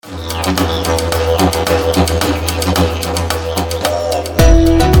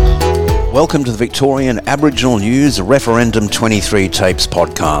Welcome to the Victorian Aboriginal News Referendum 23 Tapes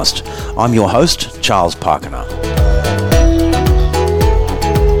podcast. I'm your host, Charles Parkiner.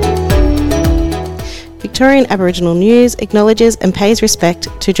 Victorian Aboriginal News acknowledges and pays respect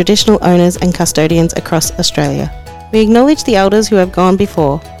to traditional owners and custodians across Australia. We acknowledge the elders who have gone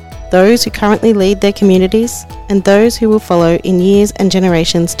before, those who currently lead their communities, and those who will follow in years and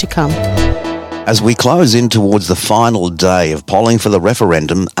generations to come. As we close in towards the final day of polling for the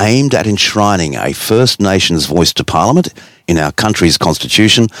referendum aimed at enshrining a First Nations voice to Parliament in our country's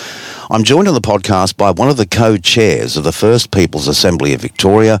constitution, I'm joined on the podcast by one of the co-chairs of the First Peoples Assembly of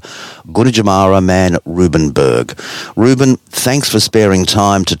Victoria, Gunditjmara man Rueben Berg. Rueben, thanks for sparing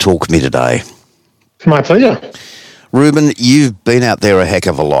time to talk with me today. My pleasure. Rueben, you've been out there a heck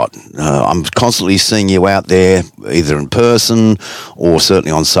of a lot. I'm constantly seeing you out there, either in person or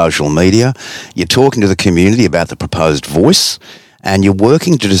certainly on social media. You're talking to the community about the proposed voice, and you're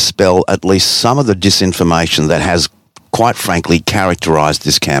working to dispel at least some of the disinformation that has, quite frankly, characterised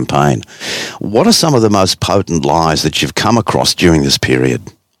this campaign. What are some of the most potent lies that you've come across during this period?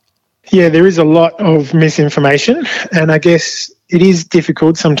 Yeah, there is a lot of misinformation, and I guess it is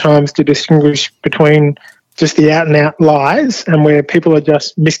difficult sometimes to distinguish between just the out-and-out lies and where people are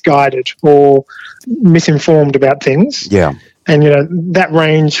just misguided or misinformed about things. Yeah. And, that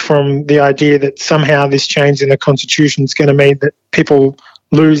range from the idea that somehow this change in the Constitution is going to mean that people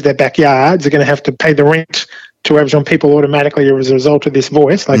lose their backyards, are going to have to pay the rent to Aboriginal people automatically as a result of this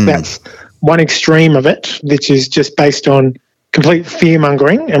voice. That's one extreme of it, which is just based on complete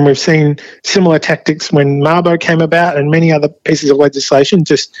fear-mongering. And we've seen similar tactics when Mabo came about and many other pieces of legislation.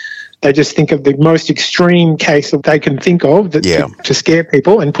 They just think of the most extreme case that they can think of to scare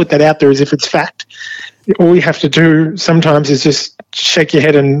people and put that out there as if it's fact. All you have to do sometimes is just shake your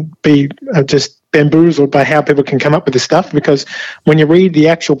head and be just bamboozled by how people can come up with this stuff, because when you read the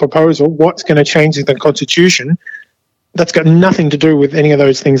actual proposal, what's going to change in the Constitution, that's got nothing to do with any of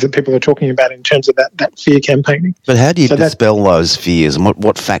those things that people are talking about in terms of that fear campaigning. But how do you dispel those fears, and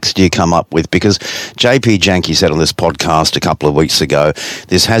what facts do you come up with? Because JP Janke said on this podcast a couple of weeks ago,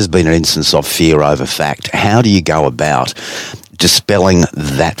 this has been an instance of fear over fact. How do you go about dispelling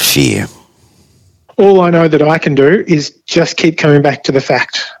that fear? All I know that I can do is just keep coming back to the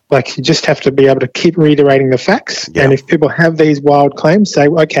fact. You just have to be able to keep reiterating the facts. Yeah. And if people have these wild claims, say,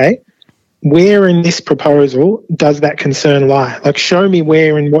 okay, where in this proposal does that concern lie? Show me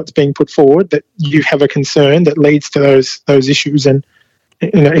where in what's being put forward that you have a concern that leads to those issues. And,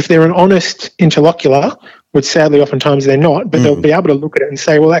 if they're an honest interlocutor, which sadly oftentimes they're not, but they'll be able to look at it and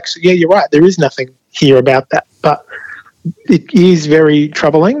say, well, actually, yeah, you're right, there is nothing here about that. But it is very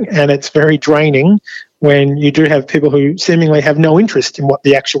troubling and it's very draining when you do have people who seemingly have no interest in what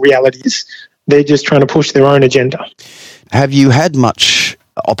the actual reality is. They're just trying to push their own agenda. Have you had much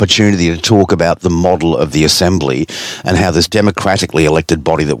opportunity to talk about the model of the Assembly and how this democratically elected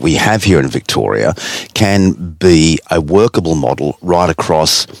body that we have here in Victoria can be a workable model right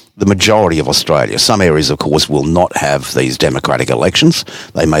across the majority of Australia? Some areas, of course, will not have these democratic elections.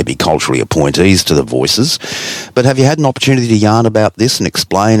 They may be culturally appointees to the voices. But have you had an opportunity to yarn about this and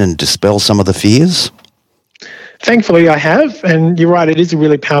explain and dispel some of the fears? Thankfully, I have. And you're right, it is a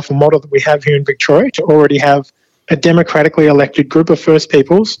really powerful model that we have here in Victoria to already have a democratically elected group of First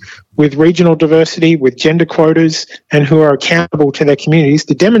Peoples with regional diversity, with gender quotas, and who are accountable to their communities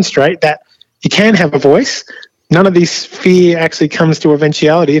to demonstrate that you can have a voice. None of this fear actually comes to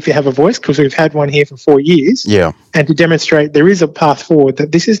eventuality if you have a voice, because we've had one here for 4 years. Yeah. And to demonstrate there is a path forward,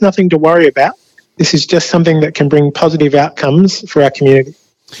 that this is nothing to worry about. This is just something that can bring positive outcomes for our community.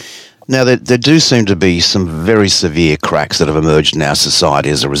 Now, there do seem to be some very severe cracks that have emerged in our society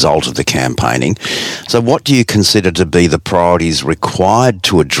as a result of the campaigning. So what do you consider to be the priorities required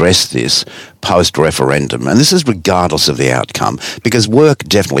to address this post-referendum? And this is regardless of the outcome, because work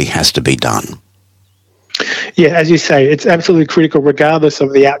definitely has to be done. Yeah, as you say, it's absolutely critical, regardless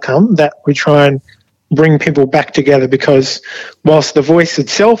of the outcome, that we try and bring people back together, because whilst the voice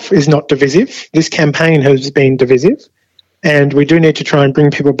itself is not divisive, this campaign has been divisive. And we do need to try and bring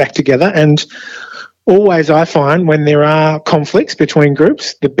people back together. And always I find when there are conflicts between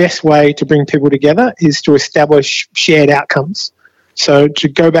groups, the best way to bring people together is to establish shared outcomes. So to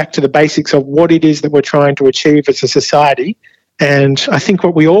go back to the basics of what it is that we're trying to achieve as a society. And I think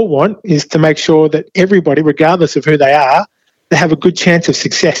what we all want is to make sure that everybody, regardless of who they are, they have a good chance of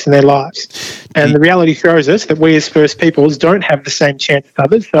success in their lives. And the reality shows us that we as First Peoples don't have the same chance as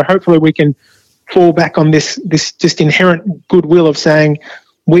others. So hopefully we can fall back on this just inherent goodwill of saying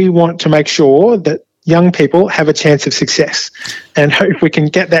we want to make sure that young people have a chance of success. And if we can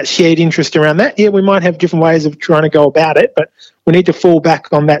get that shared interest around that, we might have different ways of trying to go about it, but we need to fall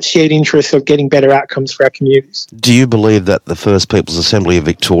back on that shared interest of getting better outcomes for our communities. Do you believe that the First Peoples Assembly of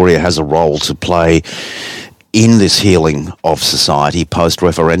Victoria has a role to play in this healing of society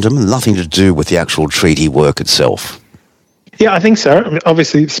post-referendum? Nothing to do with the actual treaty work itself. Yeah, I think so. I mean,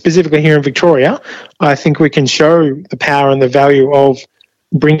 obviously, specifically here in Victoria, I think we can show the power and the value of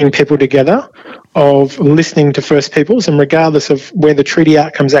bringing people together, of listening to First Peoples, and regardless of where the treaty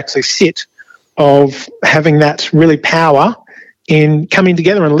outcomes actually sit, of having that really power in coming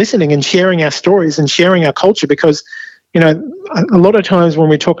together and listening and sharing our stories and sharing our culture. Because, a lot of times when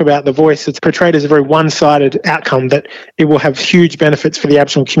we talk about the voice, it's portrayed as a very one-sided outcome, that it will have huge benefits for the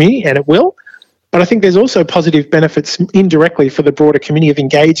Aboriginal community, and it will. But I think there's also positive benefits indirectly for the broader community of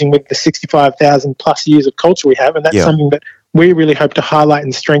engaging with the 65,000 plus years of culture we have, and that's something that we really hope to highlight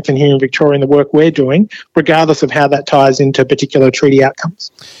and strengthen here in Victoria in the work we're doing, regardless of how that ties into particular treaty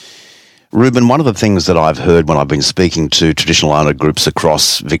outcomes. Rueben, one of the things that I've heard when I've been speaking to traditional owner groups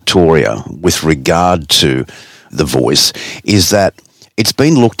across Victoria with regard to the voice is that it's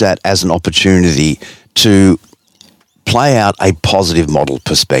been looked at as an opportunity to play out a positive model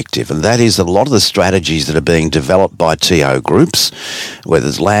perspective, and that is that a lot of the strategies that are being developed by TO groups, whether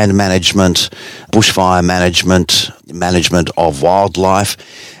it's land management, bushfire management, management of wildlife,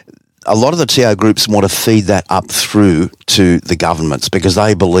 a lot of the TO groups want to feed that up through to the governments because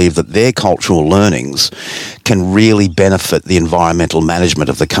they believe that their cultural learnings can really benefit the environmental management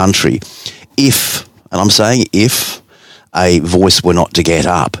of the country if, and I'm saying if, a voice were not to get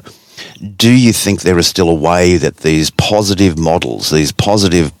up. Do you think there is still a way that these positive models, these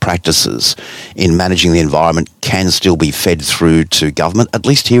positive practices in managing the environment can still be fed through to government, at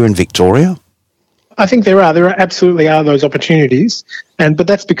least here in Victoria? I think there absolutely are those opportunities, but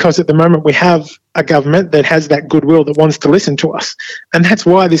that's because at the moment we have a government that has that goodwill that wants to listen to us, and that's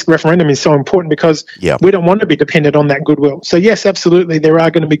why this referendum is so important, because we don't want to be dependent on that goodwill. So yes, absolutely, there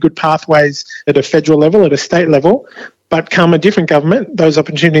are going to be good pathways at a federal level, at a state level, but come a different government, those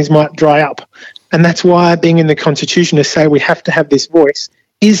opportunities might dry up, and that's why being in the Constitution to say we have to have this voice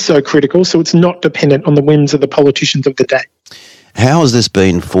is so critical, so it's not dependent on the whims of the politicians of the day. How has this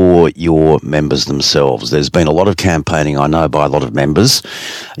been for your members themselves? There's been a lot of campaigning, I know, by a lot of members.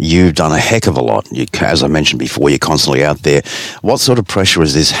 You've done a heck of a lot. As I mentioned before, you're constantly out there. What sort of pressure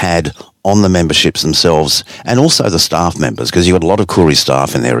has this had on the memberships themselves and also the staff members? Because you've got a lot of Koori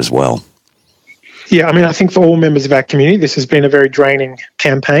staff in there as well. Yeah, I mean, I think for all members of our community, this has been a very draining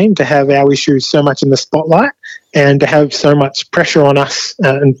campaign to have our issues so much in the spotlight and to have so much pressure on us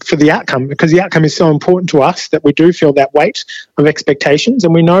and for the outcome, because the outcome is so important to us that we do feel that weight of expectations,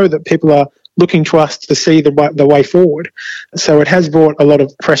 and we know that people are looking to us to see the way forward. So it has brought a lot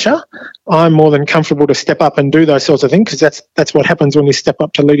of pressure. I'm more than comfortable to step up and do those sorts of things, because that's what happens when you step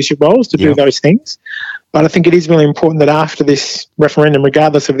up to leadership roles, to do those things. But I think it is really important that after this referendum,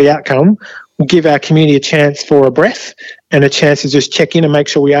 regardless of the outcome, we'll give our community a chance for a breath and a chance to just check in and make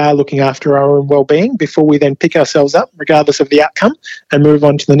sure we are looking after our own well-being before we then pick ourselves up, regardless of the outcome, and move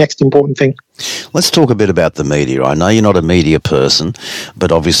on to the next important thing. Let's talk a bit about the media. I know you're not a media person,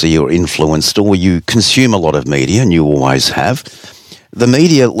 but obviously you're influenced, or you consume a lot of media, and you always have. The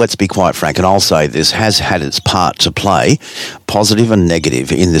media, let's be quite frank, and I'll say this, has had its part to play, positive and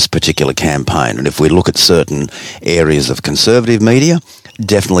negative, in this particular campaign. And if we look at certain areas of conservative media,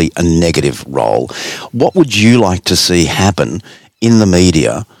 definitely a negative role. What would you like to see happen in the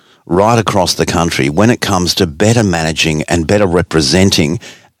media right across the country when it comes to better managing and better representing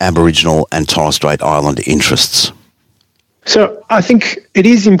Aboriginal and Torres Strait Island interests? So I think it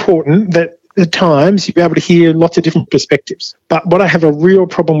is important that at times you'll be able to hear lots of different perspectives. But what I have a real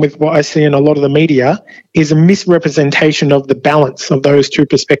problem with, what I see in a lot of the media, is a misrepresentation of the balance of those two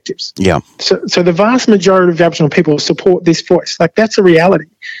perspectives. Yeah. So the vast majority of Aboriginal people support this voice. Like, that's a reality.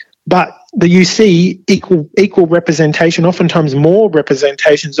 But you see equal representation, oftentimes more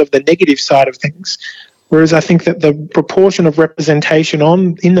representations of the negative side of things. Whereas I think that the proportion of representation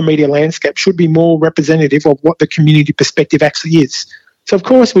in the media landscape should be more representative of what the community perspective actually is. So, of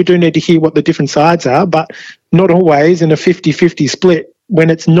course, we do need to hear what the different sides are, but not always in a 50-50 split when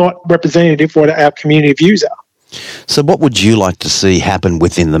it's not representative of what our community views are. So what would you like to see happen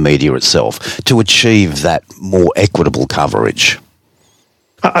within the media itself to achieve that more equitable coverage?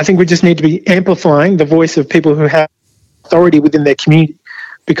 I think we just need to be amplifying the voice of people who have authority within their community,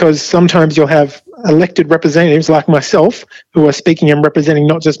 because sometimes you'll have elected representatives like myself who are speaking and representing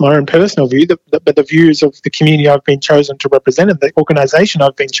not just my own personal view, but the views of the community I've been chosen to represent and the organisation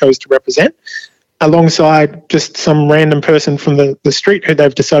I've been chosen to represent. alongside just some random person from the street who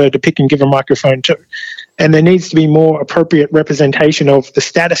they've decided to pick and give a microphone to. And there needs to be more appropriate representation of the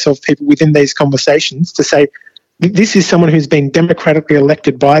status of people within these conversations to say, this is someone who's been democratically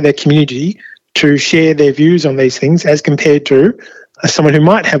elected by their community to share their views on these things, as compared to someone who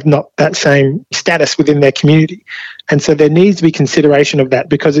might have not that same status within their community. And so there needs to be consideration of that,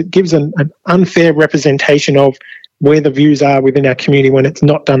 because it gives an unfair representation of where the views are within our community when it's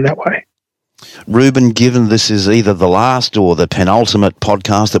not done that way. Rueben, given this is either the last or the penultimate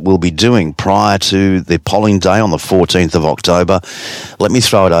podcast that we'll be doing prior to the polling day on the 14th of October, let me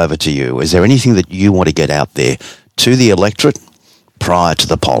throw it over to you. Is there anything that you want to get out there to the electorate prior to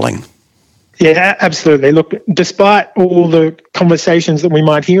the polling? Yeah, absolutely. Look, despite all the conversations that we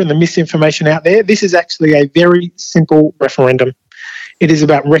might hear and the misinformation out there, this is actually a very simple referendum. It is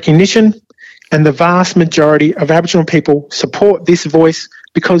about recognition, and the vast majority of Aboriginal people support this voice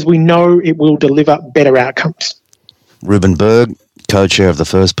because we know it will deliver better outcomes. Rueben Berg, co-chair of the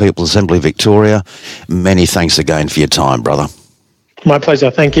First Peoples Assembly Victoria, many thanks again for your time, brother. My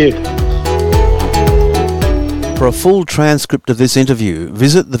pleasure. Thank you. For a full transcript of this interview,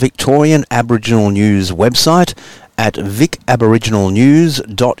 visit the Victorian Aboriginal News website at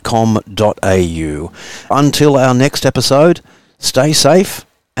vicaboriginalnews.com.au. Until our next episode, stay safe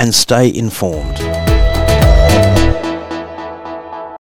and stay informed.